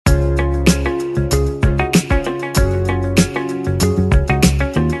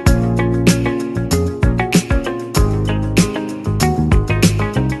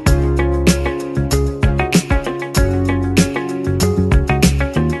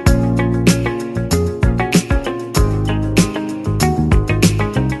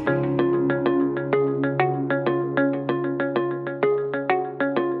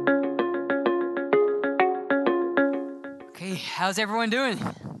How's everyone doing?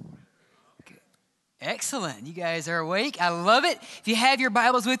 Excellent. You guys are awake. I love it. If you have your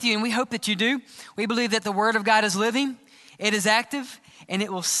Bibles with you, and we hope that you do, we believe that the Word of God is living, it is active, and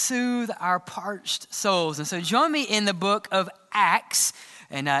it will soothe our parched souls. And so join me in the book of Acts.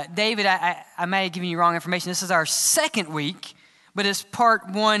 And David, I may have given you wrong information. This is our second week, but it's part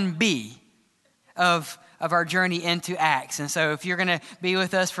 1B of our journey into Acts. And so if you're going to be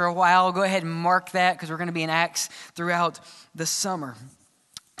with us for a while, go ahead and mark that because we're going to be in Acts throughout the summer.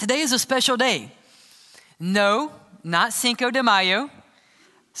 Today is a special day. No, not Cinco de Mayo.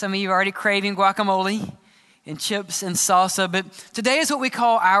 Some of you are already craving guacamole and chips and salsa, but today is what we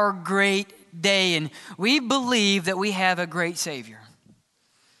call our great day, and we believe that we have a great Savior.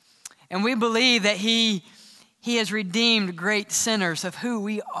 And we believe that He has redeemed great sinners of who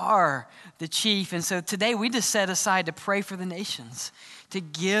we are, the chief. And so today we just set aside to pray for the nations, to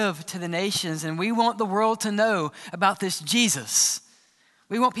give to the nations, and we want the world to know about this Jesus.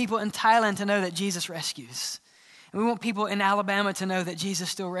 We want people in Thailand to know that Jesus rescues. And we want people in Alabama to know that Jesus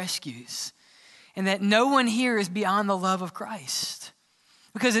still rescues. And that no one here is beyond the love of Christ.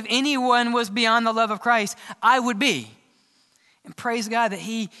 Because if anyone was beyond the love of Christ, I would be. And praise God that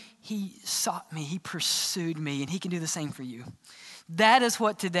He sought me, He pursued me, and He can do the same for you. That is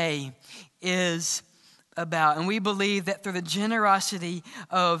what today is about. And we believe that through the generosity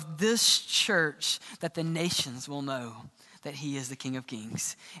of this church, that the nations will know that He is the King of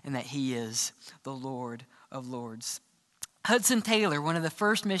Kings and that He is the Lord of Lords. Hudson Taylor, one of the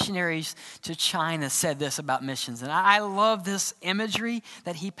first missionaries to China, said this about missions. And I love this imagery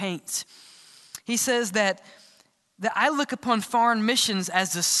that he paints. He says that I look upon foreign missions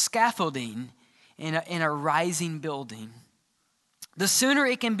as the scaffolding in a rising building. The sooner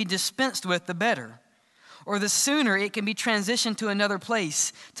it can be dispensed with, the better. Or the sooner it can be transitioned to another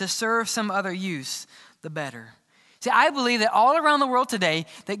place to serve some other use, the better. See, I believe that all around the world today,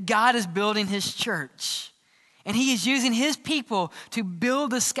 that God is building His church. And He is using His people to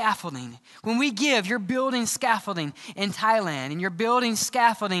build the scaffolding. When we give, you're building scaffolding in Thailand, and you're building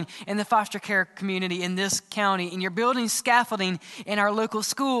scaffolding in the foster care community in this county, and you're building scaffolding in our local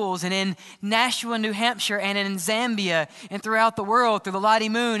schools, and in Nashua, New Hampshire, and in Zambia, and throughout the world, through the Lottie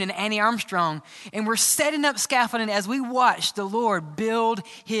Moon and Annie Armstrong. And we're setting up scaffolding as we watch the Lord build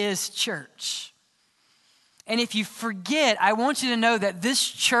His church. And if you forget, I want you to know that this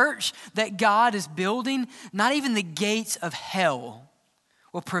church that God is building, not even the gates of hell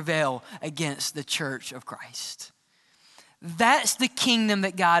will prevail against the church of Christ. That's the kingdom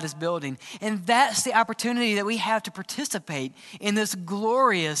that God is building. And that's the opportunity that we have to participate in this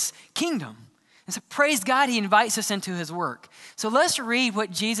glorious kingdom. And so praise God, He invites us into His work. So let's read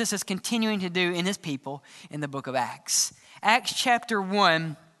what Jesus is continuing to do in His people in the book of Acts. Acts chapter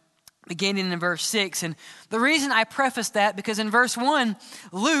 1. Beginning in verse 6. And the reason I preface that, because in verse 1,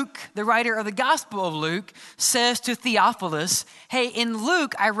 Luke, the writer of the Gospel of Luke, says to Theophilus, hey, in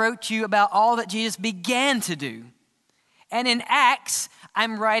Luke, I wrote you about all that Jesus began to do. And in Acts,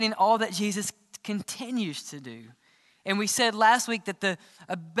 I'm writing all that Jesus continues to do. And we said last week that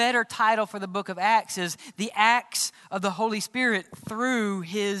a better title for the book of Acts is the Acts of the Holy Spirit through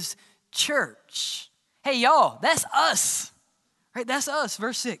His church. Hey, y'all, that's us. Right? That's us.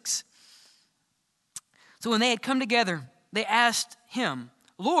 Verse 6. So when they had come together, they asked Him,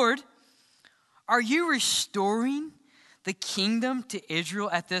 Lord, are you restoring the kingdom to Israel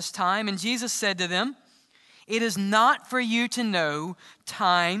at this time? And Jesus said to them, it is not for you to know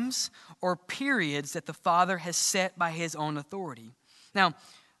times or periods that the Father has set by His own authority. Now,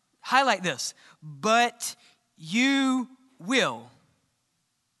 highlight this, but you will.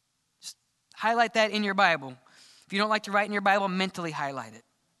 Just highlight that in your Bible. If you don't like to write in your Bible, mentally highlight it.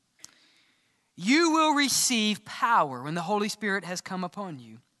 You will receive power when the Holy Spirit has come upon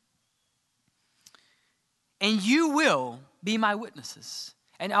you. And you will be my witnesses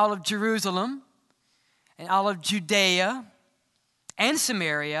in all of Jerusalem, and all of Judea, and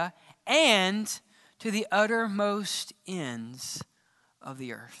Samaria, and to the uttermost ends of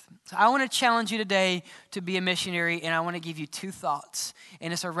the earth. So I want to challenge you today to be a missionary, and I want to give you two thoughts,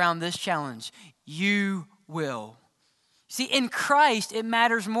 and it's around this challenge. You will. See, in Christ, it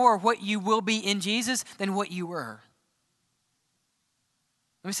matters more what you will be in Jesus than what you were.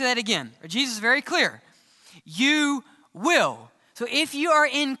 Let me say that again. Jesus is very clear. You will. So if you are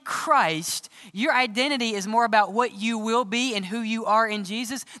in Christ, your identity is more about what you will be and who you are in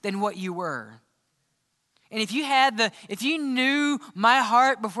Jesus than what you were. And if you knew my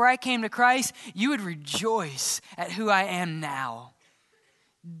heart before I came to Christ, you would rejoice at who I am now.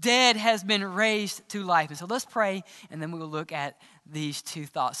 Dead has been raised to life. And so let's pray, and then we will look at these two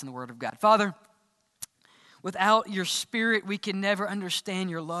thoughts in the Word of God. Father, Without your Spirit, we can never understand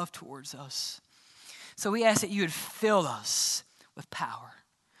your love towards us. So we ask that you would fill us with power.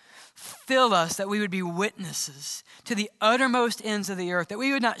 Fill us that we would be witnesses to the uttermost ends of the earth, that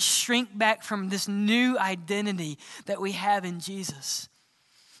we would not shrink back from this new identity that we have in Jesus,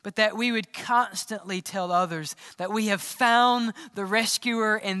 but that we would constantly tell others that we have found the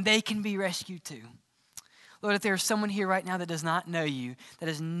rescuer and they can be rescued too. Lord, if there is someone here right now that does not know you, that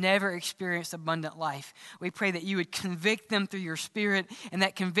has never experienced abundant life, we pray that you would convict them through your Spirit, and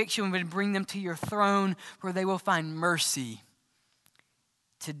that conviction would bring them to your throne where they will find mercy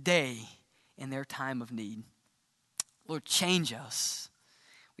today in their time of need. Lord, change us.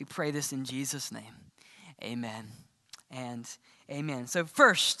 We pray this in Jesus' name. Amen and amen. So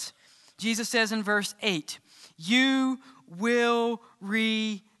first, Jesus says in verse 8, you will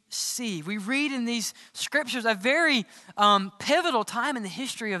receive. We read in these scriptures a very pivotal time in the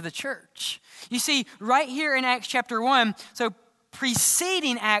history of the church. You see, right here in Acts chapter 1, so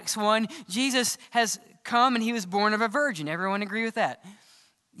preceding Acts 1, Jesus has come and he was born of a virgin. Everyone agree with that?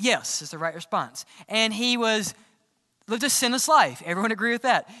 Yes, is the right response. And he lived a sinless life. Everyone agree with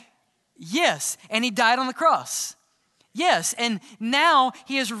that? Yes. And he died on the cross. Yes. And now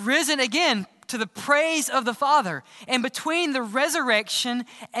he has risen again to the praise of the Father. And between the resurrection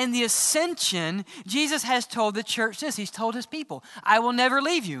and the ascension, Jesus has told the church this. He's told his people, I will never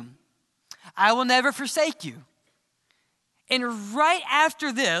leave you. I will never forsake you. And right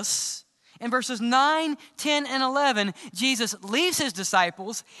after this, in verses 9, 10, and 11, Jesus leaves his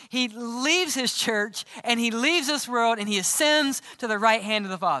disciples, he leaves his church, and he leaves this world, and he ascends to the right hand of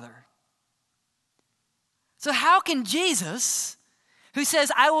the Father. So how can Jesus, who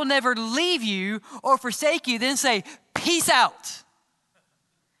says, I will never leave you or forsake you, then say, peace out?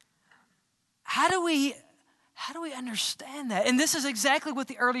 How do we understand that? And this is exactly what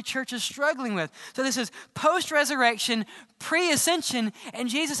the early church is struggling with. So this is post-resurrection, pre-ascension, and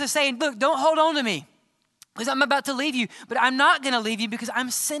Jesus is saying, look, don't hold on to me because I'm about to leave you, but I'm not going to leave you because I'm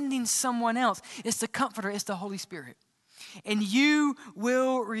sending someone else. It's the Comforter, it's the Holy Spirit. And you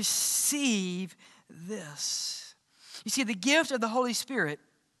will receive this. You see, the gift of the Holy Spirit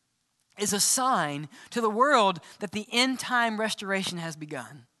is a sign to the world that the end-time restoration has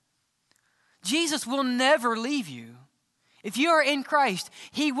begun. Jesus will never leave you. If you are in Christ,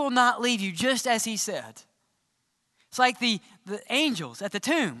 he will not leave you, just as he said. It's like the angels at the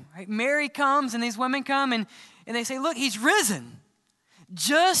tomb. Right? Mary comes and these women come and they say, look, he's risen,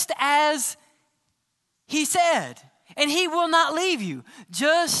 just as he said. And he will not leave you,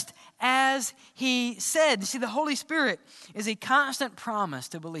 just as he said. You see, the Holy Spirit is a constant promise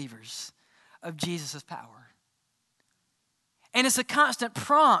to believers of Jesus' power. And it's a constant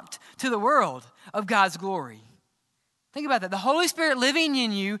prompt to the world of God's glory. Think about that. The Holy Spirit living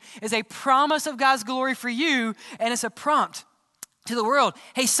in you is a promise of God's glory for you, and it's a prompt to the world.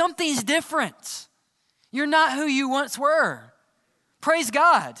 Hey, something's different. You're not who you once were. Praise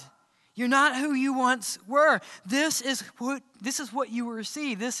God. You're not who you once were. This is what you will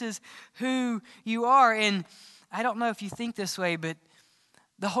receive. This is who you are. And I don't know if you think this way, but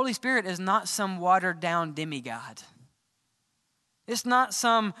the Holy Spirit is not some watered-down demigod. It's not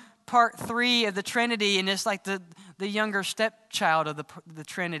some part 3 of the Trinity, and it's like the younger stepchild of the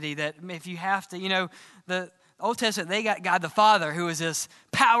Trinity that if you have to, the Old Testament, they got God the Father, who is this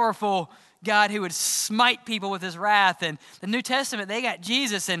powerful God who would smite people with his wrath. And the New Testament, they got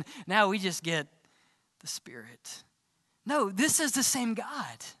Jesus, and now we just get the Spirit. No, this is the same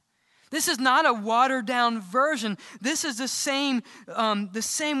God. This is not a watered-down version. This is the same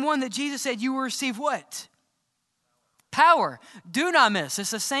one that Jesus said you will receive what? Power, dunamis.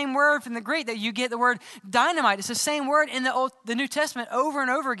 It's the same word from the Greek that you get the word dynamite. It's the same word in the New Testament over and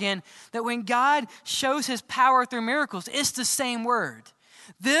over again, that when God shows his power through miracles, it's the same word.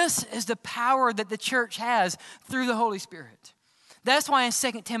 This is the power that the church has through the Holy Spirit. That's why in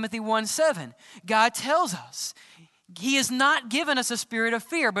 2 Timothy 1:7, God tells us he has not given us a spirit of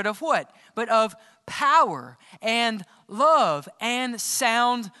fear, but of what? But of power and love and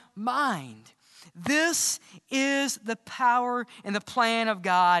sound mind. This is the power and the plan of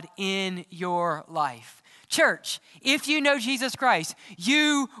God in your life. Church, if you know Jesus Christ,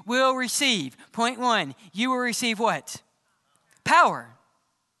 you will receive. Point 1, you will receive what? Power.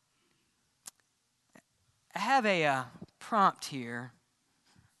 I have a prompt here.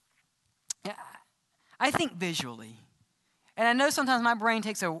 I think visually. And I know sometimes my brain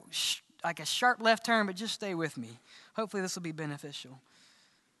takes a sharp left turn, but just stay with me. Hopefully this will be beneficial.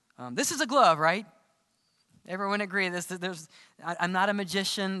 This is a glove, right? Everyone agree? I'm not a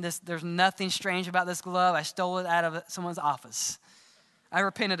magician. There's nothing strange about this glove. I stole it out of someone's office. I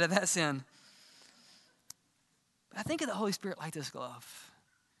repented of that sin. But I think of the Holy Spirit like this glove.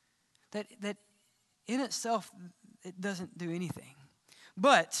 That in itself, it doesn't do anything.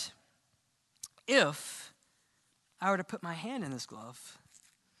 But if I were to put my hand in this glove,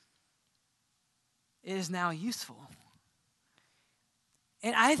 it is now useful.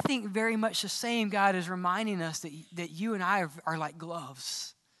 And I think very much the same God is reminding us that you and I are like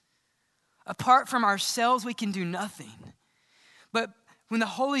gloves. Apart from ourselves, we can do nothing. But when the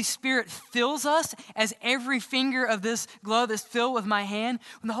Holy Spirit fills us, as every finger of this glove is filled with my hand,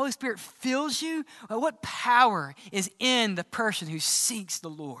 when the Holy Spirit fills you, what power is in the person who seeks the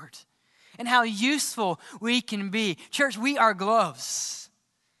Lord? And how useful we can be. Church, we are gloves.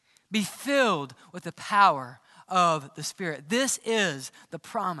 Be filled with the power of the Spirit. This is the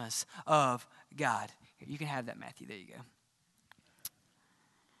promise of God. Here, you can have that, Matthew. There you go.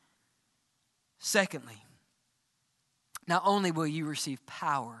 Secondly, not only will you receive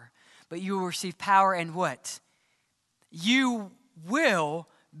power, but you will receive power and what? You will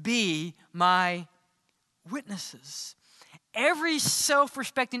be my witnesses. Every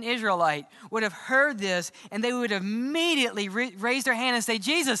self-respecting Israelite would have heard this, and they would have immediately raised their hand and say,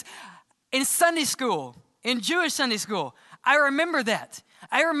 Jesus, in Sunday school, in Jewish Sunday school, I remember that.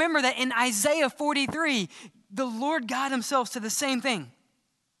 I remember that in Isaiah 43, the Lord God himself said the same thing.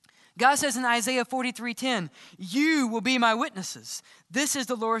 God says in Isaiah 43:10, you will be my witnesses. This is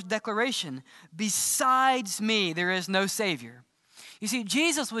the Lord's declaration. Besides me, there is no Savior. You see,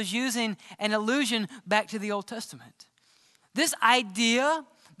 Jesus was using an allusion back to the Old Testament. This idea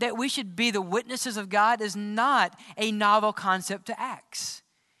that we should be the witnesses of God is not a novel concept to Acts.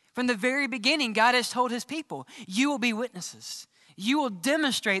 From the very beginning, God has told his people, you will be witnesses. You will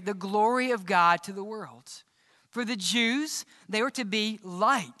demonstrate the glory of God to the world. For the Jews, they were to be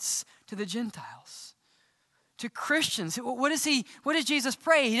lights to the Gentiles. To Christians, what does Jesus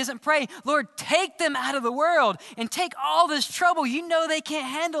pray? He doesn't pray, Lord, take them out of the world and take all this trouble. You know they can't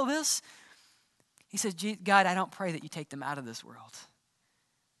handle this. He says, God, I don't pray that you take them out of this world,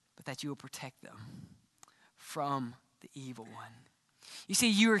 but that you will protect them from the evil one. You see,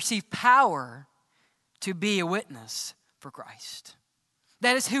 you receive power to be a witness for Christ.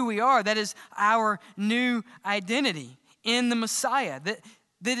 That is who we are. That is our new identity in the Messiah.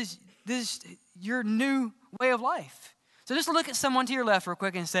 This is your new way of life. So just look at someone to your left real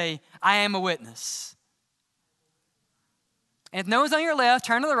quick and say, I am a witness. And if no one's on your left,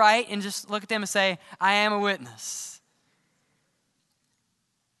 turn to the right and just look at them and say, I am a witness.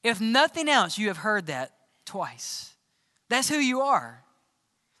 If nothing else, you have heard that twice. That's who you are.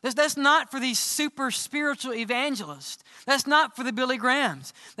 That's not for these super spiritual evangelists. That's not for the Billy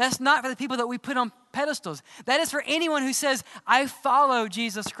Grahams. That's not for the people that we put on pedestals. That is for anyone who says, I follow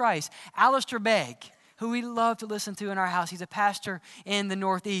Jesus Christ. Alistair Begg, who we love to listen to in our house, he's a pastor in the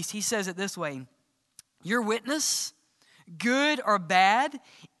Northeast. He says it this way, your witness, good or bad,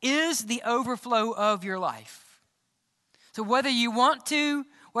 is the overflow of your life. So whether you want to,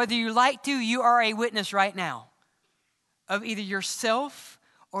 whether you like to, you are a witness right now of either yourself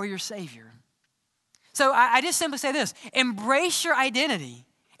or your Savior. So I just simply say this, embrace your identity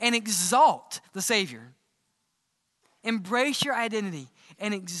and exalt the Savior. Embrace your identity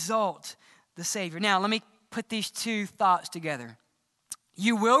and exalt the Savior. Now, let me put these two thoughts together.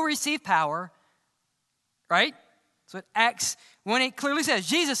 You will receive power, right? So what Acts 1:8 clearly says,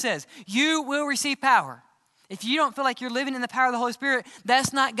 Jesus says, you will receive power. If you don't feel like you're living in the power of the Holy Spirit,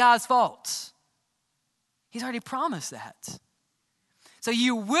 that's not God's fault. He's already promised that. So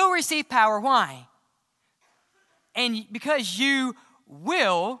you will receive power. Why? And because you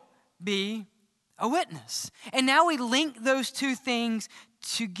will be a witness. And now we link those two things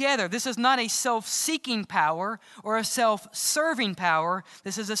together. This is not a self-seeking power or a self-serving power.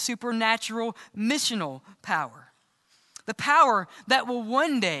 This is a supernatural missional power. The power that will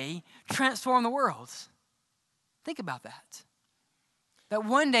one day transform the world. Think about that. That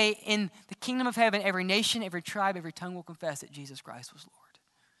one day in the kingdom of heaven, every nation, every tribe, every tongue will confess that Jesus Christ was Lord.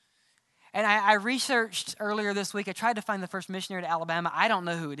 And I researched earlier this week. I tried to find the first missionary to Alabama. I don't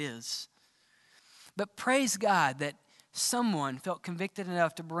know who it is. But praise God that someone felt convicted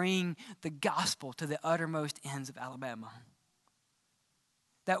enough to bring the gospel to the uttermost ends of Alabama.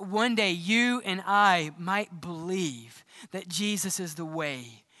 That one day you and I might believe that Jesus is the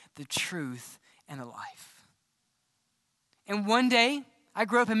way, the truth, and the life. And one day, I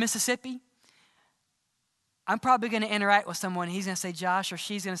grew up in Mississippi. I'm probably going to interact with someone. He's going to say, Josh, or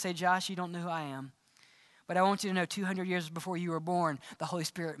she's going to say, Josh, you don't know who I am. But I want you to know 200 years before you were born, the Holy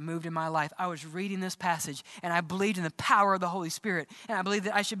Spirit moved in my life. I was reading this passage, and I believed in the power of the Holy Spirit, and I believed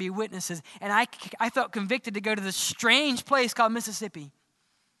that I should be witnesses. And I felt convicted to go to this strange place called Mississippi.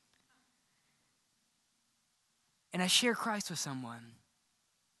 and I share Christ with someone,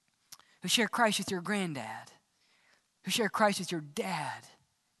 who share Christ with your granddad, who share Christ with your dad,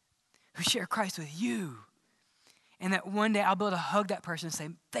 who share Christ with you, and that one day I'll be able to hug that person and say,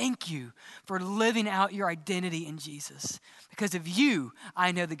 thank you for living out your identity in Jesus. Because of you,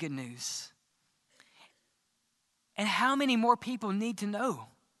 I know the good news. And how many more people need to know?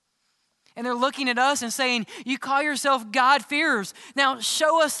 And they're looking at us and saying, you call yourself God-fearers. Now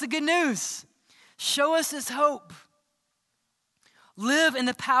show us the good news. Show us this hope. Live in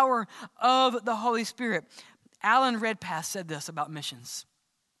the power of the Holy Spirit. Alan Redpath said this about missions.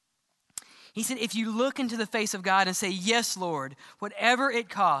 He said, if you look into the face of God and say, yes, Lord, whatever it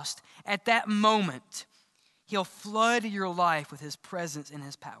costs, at that moment, he'll flood your life with his presence and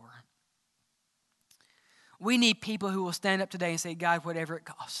his power. We need people who will stand up today and say, God, whatever it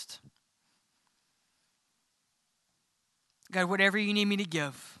costs. God, whatever you need me to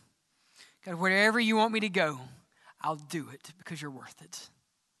give. God, wherever you want me to go, I'll do it because you're worth it.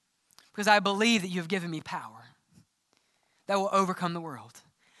 Because I believe that you've given me power that will overcome the world.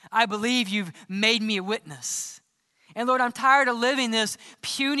 I believe you've made me a witness. And Lord, I'm tired of living this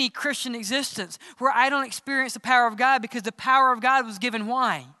puny Christian existence where I don't experience the power of God because the power of God was given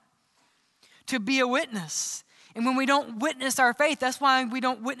why? To be a witness. And when we don't witness our faith, that's why we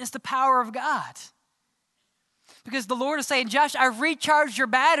don't witness the power of God. Because the Lord is saying, Josh, I've recharged your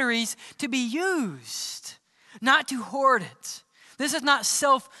batteries to be used, not to hoard it. This is not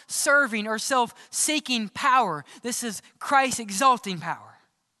self-serving or self-seeking power. This is Christ-exalting power.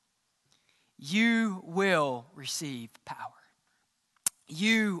 You will receive power.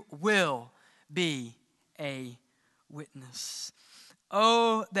 You will be a witness.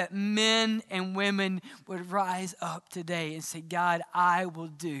 Oh, that men and women would rise up today and say, God, I will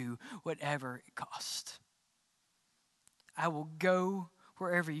do whatever it costs. I will go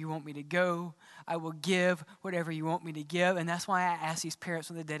wherever you want me to go. I will give whatever you want me to give. And that's why I ask these parents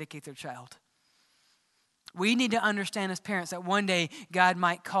when they dedicate their child. We need to understand as parents that one day God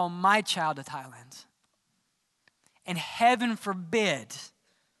might call my child to Thailand. And heaven forbid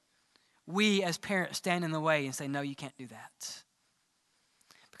we as parents stand in the way and say, no, you can't do that.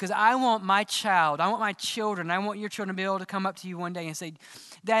 Because I want my child, I want my children, I want your children to be able to come up to you one day and say,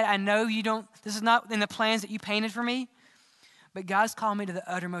 Dad, I know you don't, this is not in the plans that you painted for me, but God's called me to the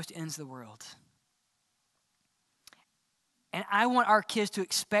uttermost ends of the world. And I want our kids to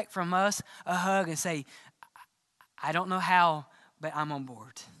expect from us a hug and say, I don't know how, but I'm on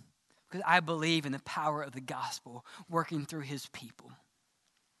board. Because I believe in the power of the gospel working through his people.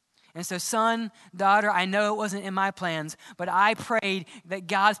 And so son, daughter, I know it wasn't in my plans, but I prayed that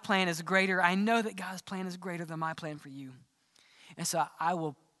God's plan is greater. I know that God's plan is greater than my plan for you. And so I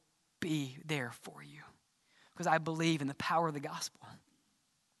will be there for you because I believe in the power of the gospel.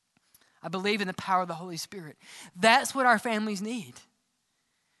 I believe in the power of the Holy Spirit. That's what our families need.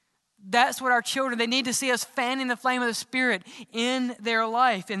 That's what our children, they need to see us fanning the flame of the Spirit in their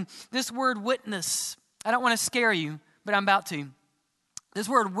life. And this word witness, I don't want to scare you, but I'm about to. This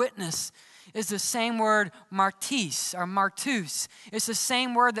word witness is the same word martis or martus. It's the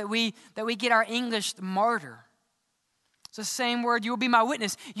same word that we get our English martyr. It's the same word, you will be my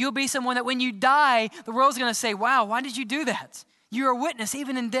witness. You'll be someone that when you die, the world's going to say, wow, why did you do that? You're a witness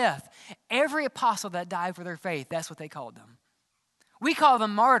even in death. Every apostle that died for their faith, that's what they called them. We call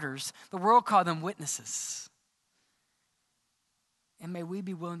them martyrs. The world called them witnesses. And may we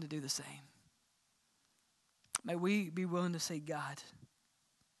be willing to do the same. May we be willing to say, God,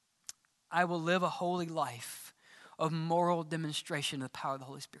 I will live a holy life of moral demonstration of the power of the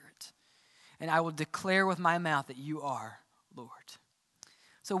Holy Spirit. And I will declare with my mouth that you are Lord.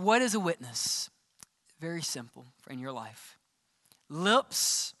 So what is a witness? Very simple in your life.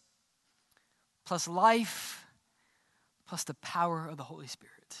 Lips plus life plus the power of the Holy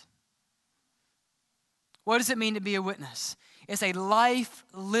Spirit. What does it mean to be a witness? It's a life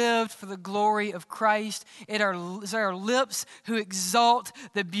lived for the glory of Christ. It's our lips who exalt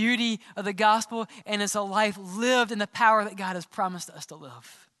the beauty of the gospel, and it's a life lived in the power that God has promised us to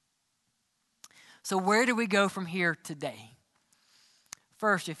live. So where do we go from here today?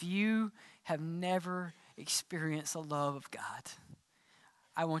 First, if you have never experienced the love of God,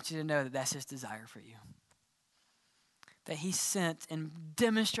 I want you to know that that's his desire for you. That he sent and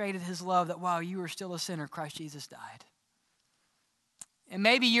demonstrated his love, that while you were still a sinner, Christ Jesus died. And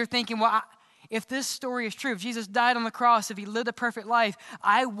maybe you're thinking, well, if this story is true, if Jesus died on the cross, if he lived a perfect life,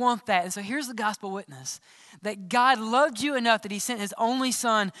 I want that. And so here's the gospel witness, that God loved you enough that he sent his only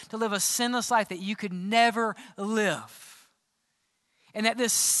son to live a sinless life that you could never live. And that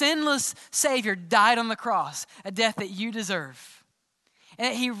this sinless Savior died on the cross, a death that you deserve. And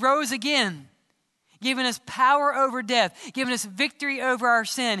that he rose again, giving us power over death, giving us victory over our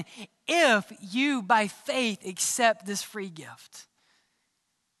sin, if you, by faith, accept this free gift.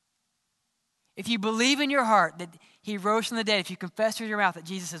 If you believe in your heart that he rose from the dead, if you confess with your mouth that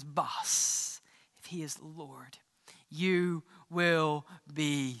Jesus is boss, if he is Lord, you will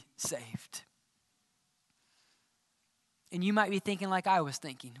be saved. And you might be thinking like I was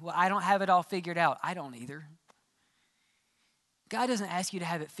thinking. Well, I don't have it all figured out. I don't either. God doesn't ask you to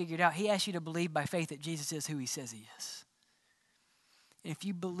have it figured out. He asks you to believe by faith that Jesus is who he says he is. And if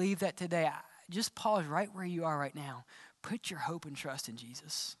you believe that today, just pause right where you are right now. Put your hope and trust in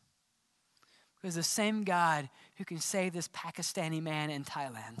Jesus. Because the same God who can save this Pakistani man in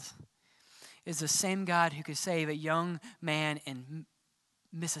Thailand is the same God who could save a young man in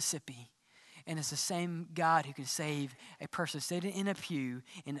Mississippi. And it's the same God who can save a person sitting in a pew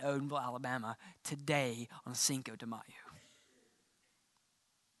in Odenville, Alabama, today on Cinco de Mayo.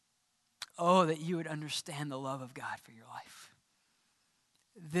 Oh, that you would understand the love of God for your life.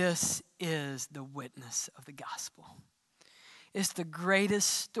 This is the witness of the gospel. It's the greatest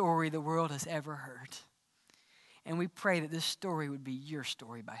story the world has ever heard. And we pray that this story would be your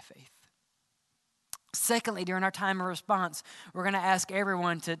story by faith. Secondly, during our time of response, we're going to ask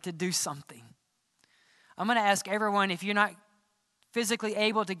everyone to do something. I'm going to ask everyone, if you're not physically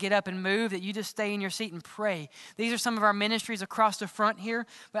able to get up and move, that you just stay in your seat and pray. These are some of our ministries across the front here,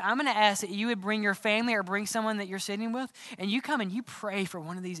 but I'm going to ask that you would bring your family or bring someone that you're sitting with, and you come and you pray for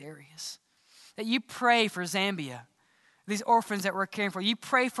one of these areas. That you pray for Zambia, these orphans that we're caring for. You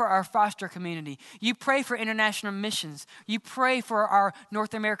pray for our foster community. You pray for international missions. You pray for our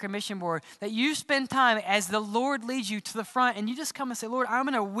North American Mission Board. That you spend time as the Lord leads you to the front and you just come and say, Lord, I'm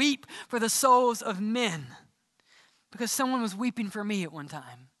going to weep for the souls of men because someone was weeping for me at one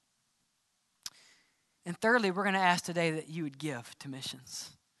time. And thirdly, we're going to ask today that you would give to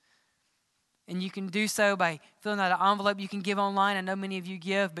missions. And you can do so by filling out an envelope. You can give online. I know many of you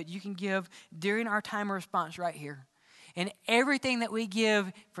give, but you can give during our time of response right here. And everything that we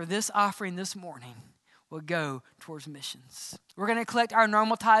give for this offering this morning will go towards missions. We're going to collect our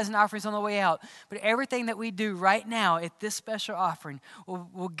normal tithes and offerings on the way out, but everything that we do right now at this special offering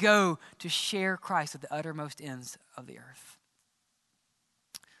will go to share Christ at the uttermost ends of the earth.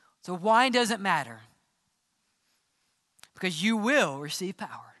 So why does it matter? Because you will receive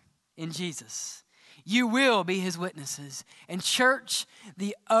power in Jesus. You will be his witnesses. And church,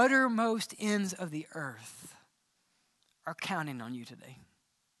 the uttermost ends of the earth are counting on you today.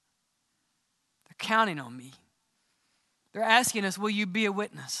 They're counting on me. They're asking us, will you be a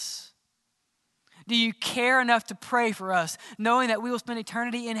witness? Do you care enough to pray for us, knowing that we will spend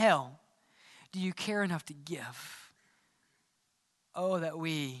eternity in hell? Do you care enough to give? Oh, that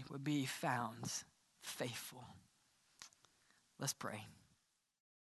we would be found faithful. Let's pray.